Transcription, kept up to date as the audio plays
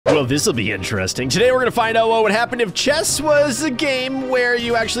Well, this will be interesting. Today we're gonna find out what would happen if chess was a game where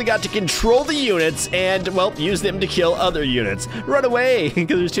you actually got to control the units and, well, use them to kill other units. Run away,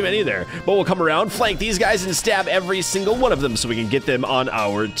 because there's too many there. But we'll come around, flank these guys, and stab every single one of them so we can get them on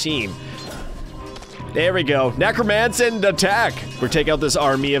our team. There we go. Necromance and attack. We'll take out this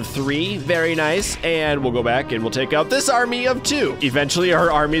army of 3. Very nice. And we'll go back and we'll take out this army of 2. Eventually,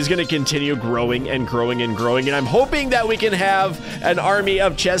 our army is going to continue growing and growing and growing. And I'm hoping that we can have an army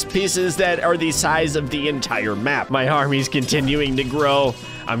of chess pieces that are the size of the entire map. My army's continuing to grow.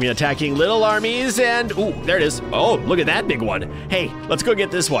 I'm attacking little armies and... Ooh, there it is. Oh, look at that big one. Hey, let's go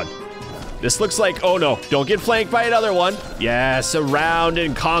get this one. This looks like, oh no, don't get flanked by another one. Yes, surround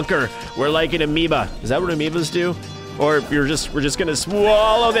and conquer. We're like an amoeba. Is that what amoebas do? Or we're just gonna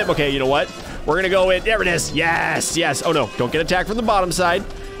swallow them. Okay, you know what? We're gonna go in, there it is. Yes, yes. Oh no, don't get attacked from the bottom side.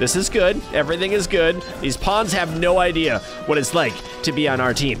 This is good, everything is good. These pawns have no idea what it's like to be on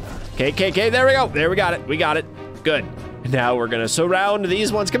our team. Okay, there we go. There, we got it, good. Now we're gonna surround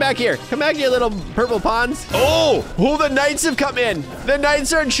these ones. Come back here, little purple pawns. Oh, the knights have come in. The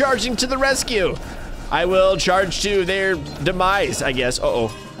knights are charging to the rescue. I will charge to their demise, I guess.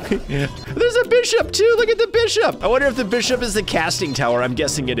 Uh-oh. There's a bishop too, look at the bishop. I wonder if the bishop is the casting tower. I'm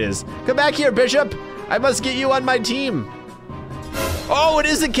guessing it is. Come back here, bishop. I must get you on my team. Oh, it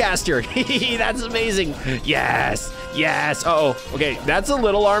is a caster. That's amazing. Yes, yes. Uh-oh, okay, that's a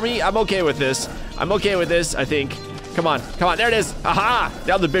little army. I'm okay with this, I think. Come on, there it is. Aha,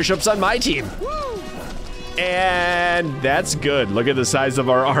 now the bishop's on my team. And that's good. Look at the size of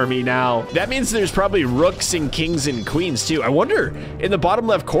our army now. That means there's probably rooks and kings and queens too. I wonder, in the bottom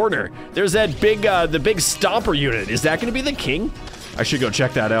left corner, there's that big, the big stomper unit. Is that gonna be the king? I should go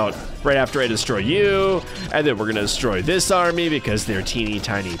check that out right after I destroy you. And then we're gonna destroy this army because they're teeny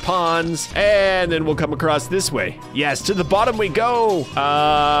tiny pawns. And then we'll come across this way. Yes, to the bottom we go.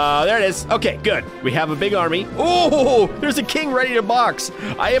 There it is. Okay, good. We have a big army. Oh, there's a king ready to box.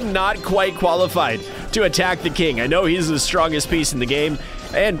 I am not quite qualified to attack the king. I know he's the strongest piece in the game.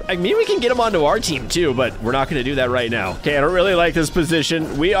 And I mean, we can get him onto our team too, but we're not gonna do that right now. Okay, I don't really like this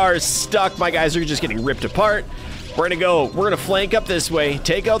position. We are stuck. My guys are just getting ripped apart. We're gonna flank up this way,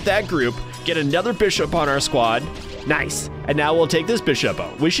 take out that group, get another bishop on our squad. Nice. And now we'll take this bishop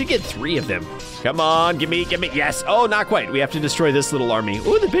out. We should get 3 of them. Come on, give me, yes. Oh, not quite. We have to destroy this little army.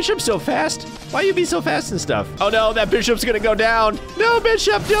 Ooh, the bishop's so fast. Why you be so fast and stuff? Oh no, that bishop's gonna go down. No,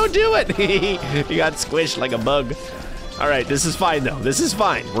 bishop, don't do it. He got squished like a bug. All right, this is fine though. This is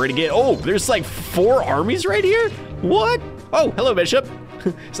fine. We're gonna get, oh, there's like 4 armies right here? What? Oh, hello, bishop.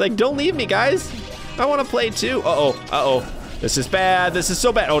 It's like, don't leave me, guys. I want to play too. Uh-oh. This is bad. This is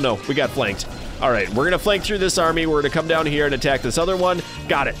so bad. Oh no, we got flanked. All right, we're gonna flank through this army. We're gonna come down here and attack this other one.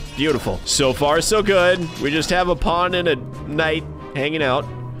 Got it. Beautiful. So far, so good. We just have a pawn and a knight hanging out.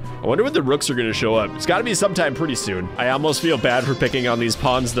 I wonder when the rooks are gonna show up. It's gotta be sometime pretty soon. I almost feel bad for picking on these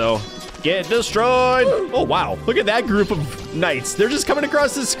pawns though. Get destroyed. Oh, wow. Look at that group of knights. They're just coming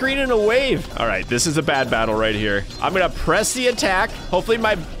across the screen in a wave. All right, this is a bad battle right here. I'm gonna press the attack. Hopefully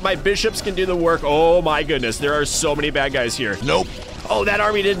my bishops can do the work. Oh my goodness, there are so many bad guys here. Nope. Oh, that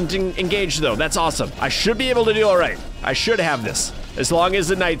army didn't engage though. That's awesome. I should be able to do all right. I should have this. As long as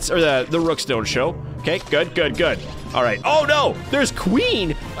the knights, or the rooks don't show. Okay, good. All right. Oh no, there's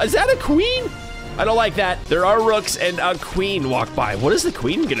queen. Is that a queen? I don't like that. There are rooks and a queen walk by. What is the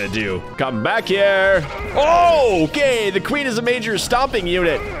queen gonna do? Come back here. Oh, okay, the queen is a major stomping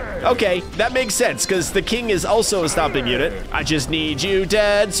unit. Okay, that makes sense, because the king is also a stomping unit. I just need you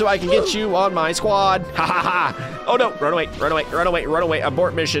dead so I can get you on my squad. Ha ha ha. Oh no, run away.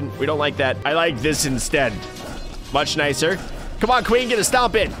 Abort mission. We don't like that. I like this instead. Much nicer. Come on, queen, get a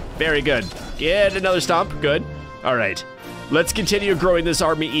stomp in. Very good. Get another stomp, good. All right. Let's continue growing this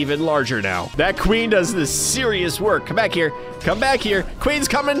army even larger now. That queen does the serious work. Come back here. Queen's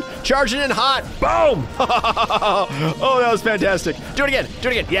coming, charging in hot. Boom! Oh, that was fantastic. Do it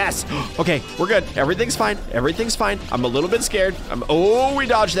again. Yes. Okay, we're good. Everything's fine. I'm a little bit scared. Oh, we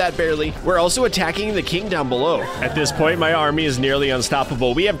dodged that barely. We're also attacking the king down below. At this point, my army is nearly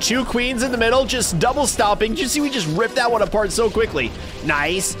unstoppable. We have 2 queens in the middle, just double stomping. Did you see we just ripped that one apart so quickly?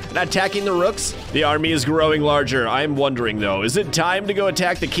 Nice. And attacking the rooks. The army is growing larger. I'm wondering though, is it time to go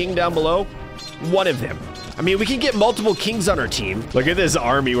attack the king down below? One of them. I mean, we can get multiple kings on our team. Look at this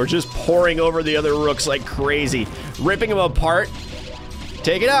army. We're just pouring over the other rooks like crazy, ripping them apart.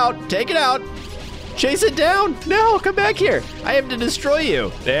 Take it out. Chase it down. No, come back here. I have to destroy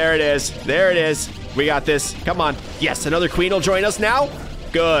you. There it is. We got this. Come on. Yes, another queen will join us now.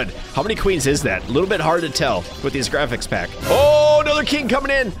 Good. How many queens is that? A little bit hard to tell with these graphics pack. Oh, another another king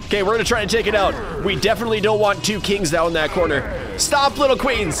coming in. Okay, we're gonna try to take it out. We definitely don't want 2 kings down in that corner. Stop, little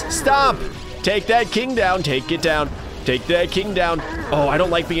queens, stop. Take that king down, take it down. Take that king down. Oh, I don't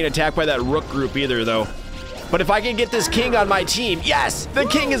like being attacked by that rook group either though. But if I can get this king on my team, yes, the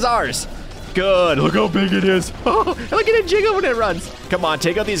king is ours. Good, look how big it is. Oh, look at it jiggle when it runs. Come on,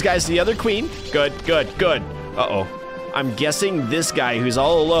 take out these guys to the other queen. Good, good, good. Uh-oh. I'm guessing this guy who's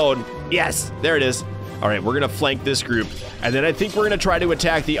all alone. Yes, there it is. All right, we're gonna flank this group. And then I think we're gonna try to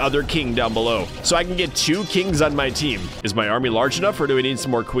attack the other king down below. So I can get 2 kings on my team. Is my army large enough or do we need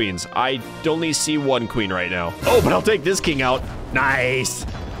some more queens? I only see 1 queen right now. Oh, but I'll take this king out. Nice.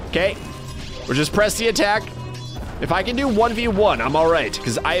 Okay, we'll just press the attack. If I can do 1v1, I'm all right,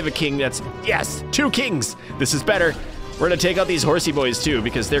 because I have a king that's, yes, 2 kings. This is better. We're gonna take out these horsey boys too,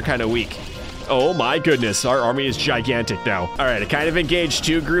 because they're kind of weak. Oh my goodness, our army is gigantic now. All right, I kind of engaged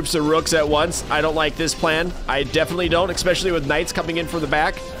 2 groups of rooks at once. I don't like this plan. I definitely don't, especially with knights coming in from the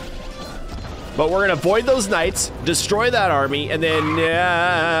back. But we're gonna avoid those knights, destroy that army, and then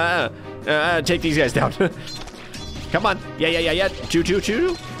take these guys down. Come on, yeah.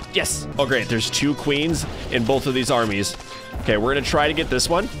 2. Yes, oh great, there's 2 queens in both of these armies. Okay, we're gonna try to get this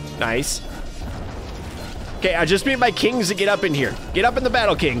one, nice. Okay, I just need my kings to get up in here. Get up in the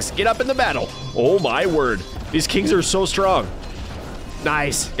battle, kings, get up in the battle. Oh my word, these kings are so strong.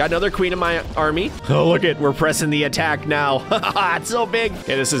 Nice, got another queen in my army. Oh, look it, we're pressing the attack now. It's so big.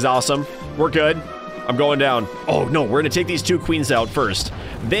 Okay, this is awesome, we're good. I'm going down. Oh no, we're gonna take these 2 queens out first.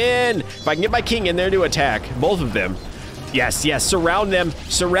 Then, if I can get my king in there to attack, both of them. Yes, surround them,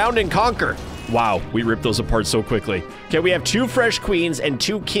 surround and conquer. Wow, we ripped those apart so quickly. Okay, we have 2 fresh queens and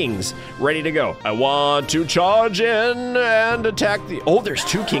 2 kings ready to go. I want to charge in and attack the, oh, there's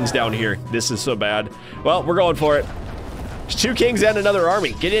 2 kings down here. This is so bad. Well, we're going for it. There's 2 kings and another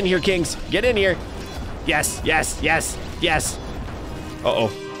army. Get in here, kings, get in here. Yes. Uh-oh,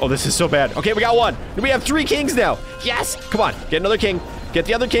 oh, this is so bad. Okay, we got 1. We have 3 kings now. Yes, come on, get another king. Get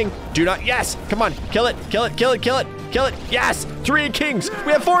the other king. Do not, yes, come on, kill it. Yes, 3 kings.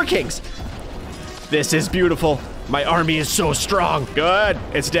 We have 4 kings. This is beautiful. My army is so strong. Good,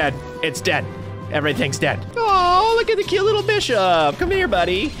 it's dead. Everything's dead. Oh, look at the cute little bishop. Come here,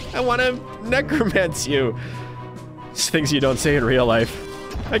 buddy. I want to necromance you. It's things you don't say in real life.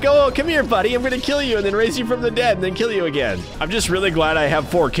 I go, oh, come here, buddy. I'm gonna kill you and then raise you from the dead and then kill you again. I'm just really glad I have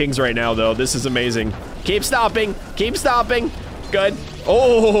 4 kings right now, though. This is amazing. Keep stomping. Good.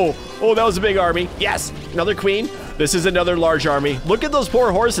 Oh, that was a big army. Yes, another queen. This is another large army. Look at those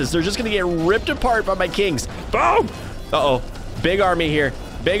poor horses. They're just gonna get ripped apart by my kings. Boom! Uh-oh, big army here.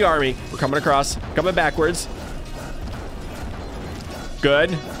 Big army. We're coming across, coming backwards.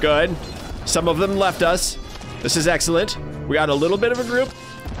 Good. Some of them left us. This is excellent. We got a little bit of a group.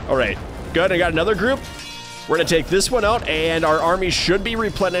 All right, good, I got another group. We're gonna take this one out and our army should be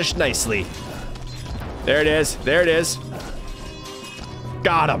replenished nicely. There it is.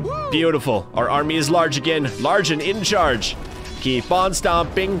 Got him. Beautiful. Our army is large again. Large and in charge. Keep on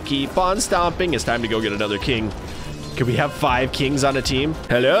stomping. It's time to go get another king. Can we have 5 kings on a team?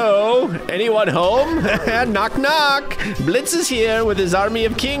 Hello? Anyone home? Knock, knock. Blitz is here with his army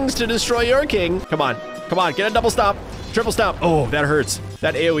of kings to destroy your king. Come on. Get a double stomp. Triple stomp. Oh, that hurts.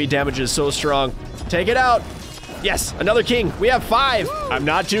 That AoE damage is so strong. Take it out. Yes, another king. We have 5. I'm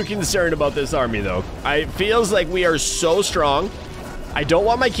not too concerned about this army, though. It feels like we are so strong. I don't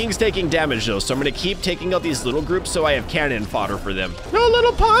want my kings taking damage though, so I'm gonna keep taking out these little groups so I have cannon fodder for them. No,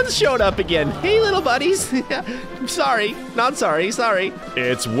 little pawns showed up again. Hey, little buddies. Sorry.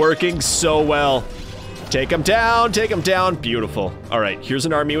 It's working so well. Take them down. Beautiful. All right, here's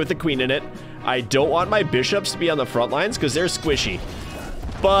an army with the queen in it. I don't want my bishops to be on the front lines because they're squishy.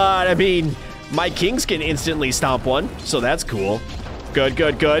 But, I mean, my kings can instantly stomp one, so that's cool. Good.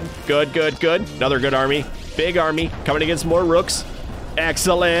 Another good army. Big army coming against more rooks.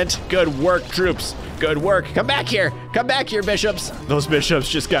 Excellent. Good work, troops. Good work. Come back here, bishops. Those bishops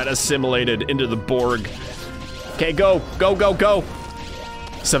just got assimilated into the Borg. Okay, go.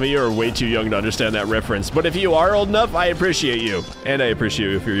 Some of you are way too young to understand that reference, but if you are old enough, I appreciate you. And I appreciate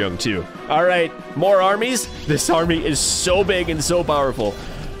you if you're young too. All right, more armies. This army is so big and so powerful.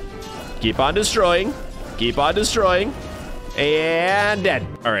 Keep on destroying. And dead.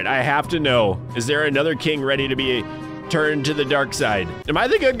 All right, I have to know, is there another king ready to be turned to the dark side? Am I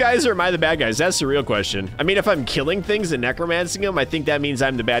the good guys or am I the bad guys? That's the real question. I mean, if I'm killing things and necromancing them, I think that means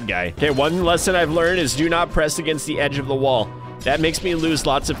I'm the bad guy. Okay, one lesson I've learned is do not press against the edge of the wall. That makes me lose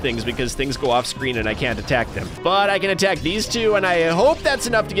lots of things because things go off screen and I can't attack them. But I can attack these 2 and I hope that's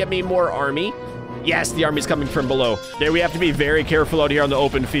enough to get me more army. Yes, the army's coming from below. There, we have to be very careful out here on the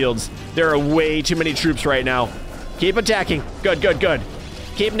open fields. There are way too many troops right now. Keep attacking. Good, good, good.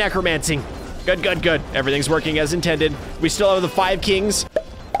 Keep necromancing. Good, good, good. Everything's working as intended. We still have the 5 kings.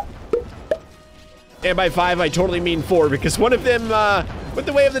 And by 5, I totally mean 4, because one of them went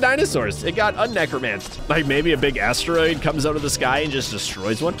the way of the dinosaurs. It got unnecromanced. Like maybe a big asteroid comes out of the sky and just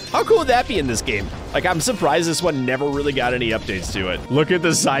destroys one. How cool would that be in this game? Like, I'm surprised this one never really got any updates to it. Look at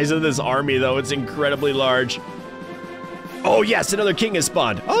the size of this army, though. It's incredibly large. Oh, yes, another king has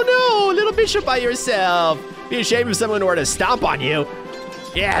spawned. Oh, no, little bishop by yourself. Be ashamed if someone were to stomp on you.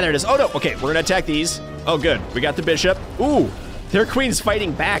 Yeah, there it is. Oh, no. Okay, we're going to attack these. Oh, good. We got the bishop. Ooh, their queen's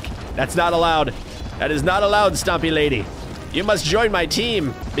fighting back. That's not allowed. That is not allowed, Stompy Lady. You must join my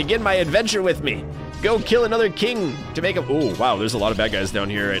team. Begin my adventure with me. Go kill another king to make a... Ooh, wow, there's a lot of bad guys down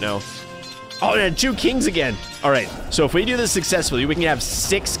here right now. Oh, and 2 kings again. All right, so if we do this successfully, we can have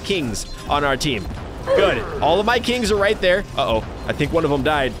 6 kings on our team. Good. All of my kings are right there. Uh-oh, I think one of them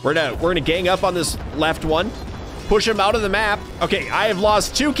died. We're gonna gang up on this left one. Push him out of the map. Okay, I have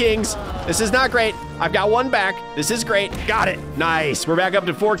lost 2 kings. This is not great. I've got 1 back. This is great. Got it. Nice. We're back up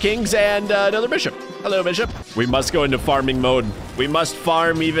to 4 kings and another bishop. Hello, bishop. We must go into farming mode. We must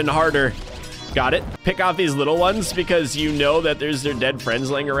farm even harder. Got it. Pick off these little ones because you know that there's their dead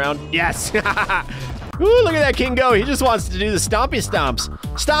friends laying around. Yes. Ooh, look at that king go. He just wants to do the stompy stomps.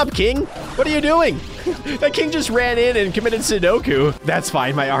 Stomp, king. What are you doing? That king just ran in and committed Sudoku. That's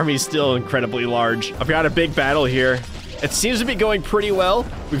fine. My army's still incredibly large. I've got a big battle here. It seems to be going pretty well.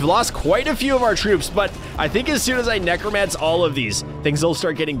 We've lost quite a few of our troops, but I think as soon as I necromance all of these, things will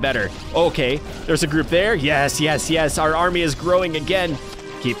start getting better. Okay, there's a group there. Yes, yes, yes. Our army is growing again.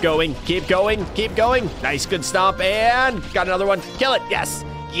 Keep going, keep going, keep going. Nice, good stomp, and got another one. Kill it, yes.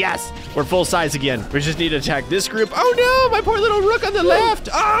 Yes, we're full size again. We just need to attack this group. Oh no, my poor little rook on the left.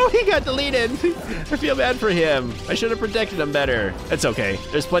 Oh, he got deleted. I feel bad for him. I should have protected him better. It's okay.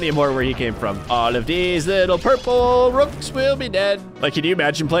 There's plenty more where he came from. All of these little purple rooks will be dead. Like, can you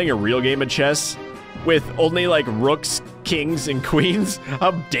imagine playing a real game of chess with only like rooks, kings, and queens?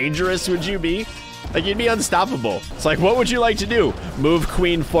 How dangerous would you be? Like, you'd be unstoppable. It's like, what would you like to do? Move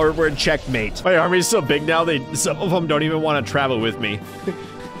queen forward, checkmate. My army's so big now, some of them don't even want to travel with me.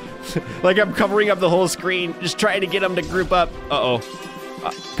 Like, I'm covering up the whole screen, just trying to get them to group up. Uh-oh.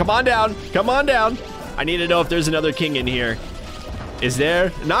 Come on down. Come on down. I need to know if there's another king in here. Is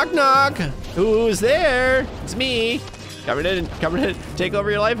there? Knock, knock. Who's there? It's me. Coming in, take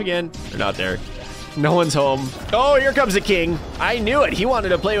over your life again. They're not there. No one's home. Oh, here comes a king. I knew it. He wanted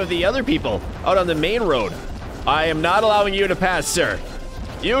to play with the other people out on the main road. I am not allowing you to pass, sir.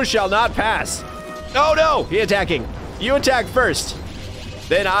 You shall not pass. Oh, no. He attacking. You attack first.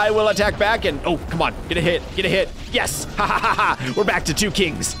 Then I will attack back and, oh, come on, get a hit, get a hit. Yes, ha ha ha ha, we're back to 2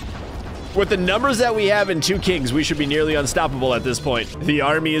 kings. With the numbers that we have in 2 kings, we should be nearly unstoppable at this point. The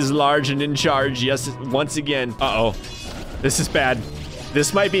army is large and in charge, yes, once again. Uh-oh, this is bad.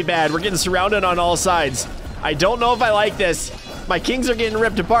 This might be bad. We're getting surrounded on all sides. I don't know if I like this. My kings are getting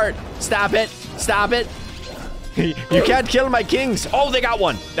ripped apart. Stop it, stop it. You can't kill my kings. Oh, they got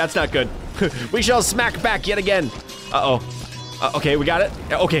one. That's not good. We shall smack back yet again. Uh-oh. Okay, we got it.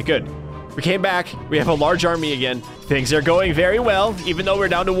 Okay, good. We came back. We have a large army again. Things are going very well, even though we're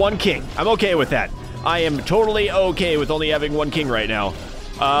down to 1 king. I'm okay with that. I am totally okay with only having 1 king right now.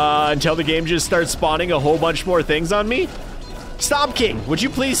 Until the game just starts spawning a whole bunch more things on me. Stomp, king. Would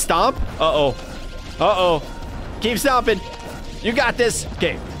you please stomp? Uh-oh. Uh-oh. Keep stomping. You got this.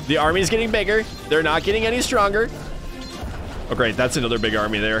 Okay, the army's getting bigger. They're not getting any stronger. Oh, great. That's another big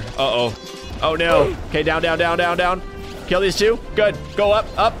army there. Uh-oh. Oh, no. Okay, down, down, down, down, down. Kill these 2. Good. Go up,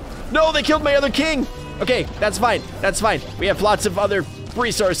 up. No, they killed my other king. Okay, that's fine. That's fine. We have lots of other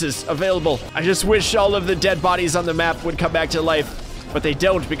resources available. I just wish all of the dead bodies on the map would come back to life, but they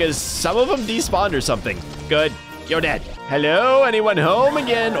don't because some of them despawned or something. Good. You're dead. Hello? Anyone home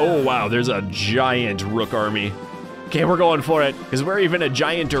again? Oh, wow. There's a giant rook army. Okay, we're going for it because we're even a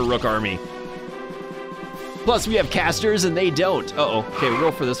gianter rook army. Plus, we have casters and they don't. Uh-oh. Okay, we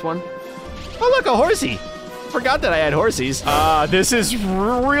go for this one. Oh, look, a horsey. Forgot that I had horsies. This is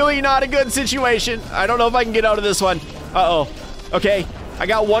really not a good situation. I don't know if I can get out of this one. Uh-oh. Okay, I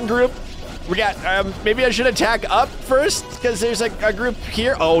got 1 group. We got, maybe I should attack up first because there's a group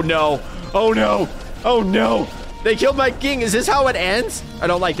here. Oh no, oh no, oh no. They killed my king. Is this how it ends? I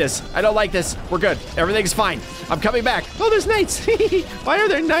don't like this. I don't like this. We're good. Everything's fine. I'm coming back. Oh, there's knights. Why are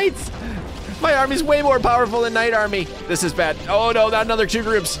there knights? My army's way more powerful than Knight Army. This is bad. Oh no, not another 2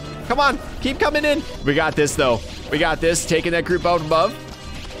 groups. Come on, keep coming in. We got this though. We got this, taking that group out above.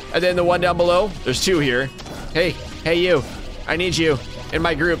 And then the one down below. There's 2 here. Hey you, I need you in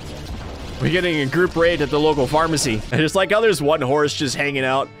my group. We're getting a group raid at the local pharmacy. And just like how there's 1 horse just hanging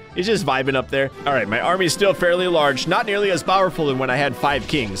out He's just vibing up there. All right, my army's still fairly large, not nearly as powerful than when I had 5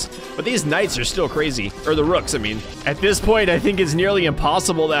 kings, but these knights are still crazy, or the rooks, I mean. At this point, I think it's nearly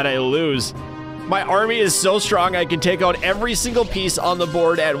impossible that I lose. My army is so strong, I can take out every single piece on the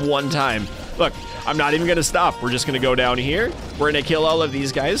board at one time. Look, I'm not even gonna stop. We're just gonna go down here. We're gonna kill all of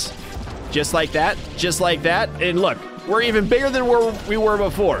these guys. Just like that, just like that. And look, we're even bigger than where we were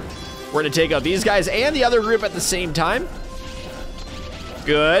before. We're gonna take out these guys and the other group at the same time.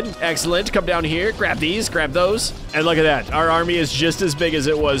 Good, excellent. Come down here, grab these, grab those. And look at that, our army is just as big as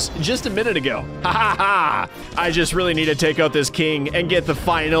it was just a minute ago. Ha ha ha! I just really need to take out this king and get the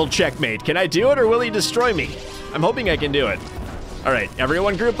final checkmate. Can I do it or will he destroy me? I'm hoping I can do it. All right,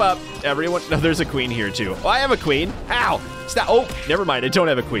 everyone group up. Everyone, no, there's a queen here too. Oh, I have a queen. Ow, stop. Oh, never mind, I don't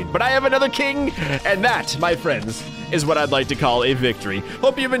have a queen, but I have another king. And that, my friends, is what I'd like to call a victory.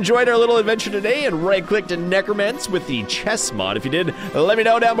 Hope you've enjoyed our little adventure today and right click to necromance with the chess mod. If you did, let me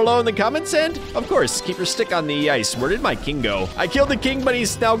know down below in the comments, and of course, keep your stick on the ice. Where did my king go? I killed the king, but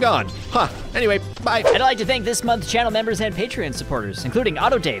he's now gone. Huh, anyway, bye. I'd like to thank this month's channel members and Patreon supporters, including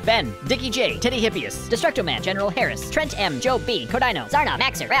Auto Dave, Ben, Dickie J, Teddy Hippias, Destructo Man, General Harris, Trent M, Joe B, Codino, Zarnoff,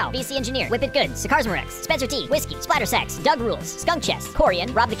 Maxer, Ral, BC Engineer, Whip It Good, Sakarsmarex, Spencer T, Whiskey, Splattersex, Doug Rules, Skunk Chess,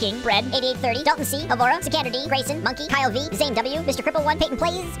 Corian, Rob the King, Bread, 8830, Dalton C, Avora, Sikander D, Grayson, Monkey, Kyle V, Zane W, Mr. Cripple 1, Peyton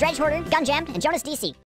Plays, Dredge Hoarder, Gun Jammed, and Jonas DC.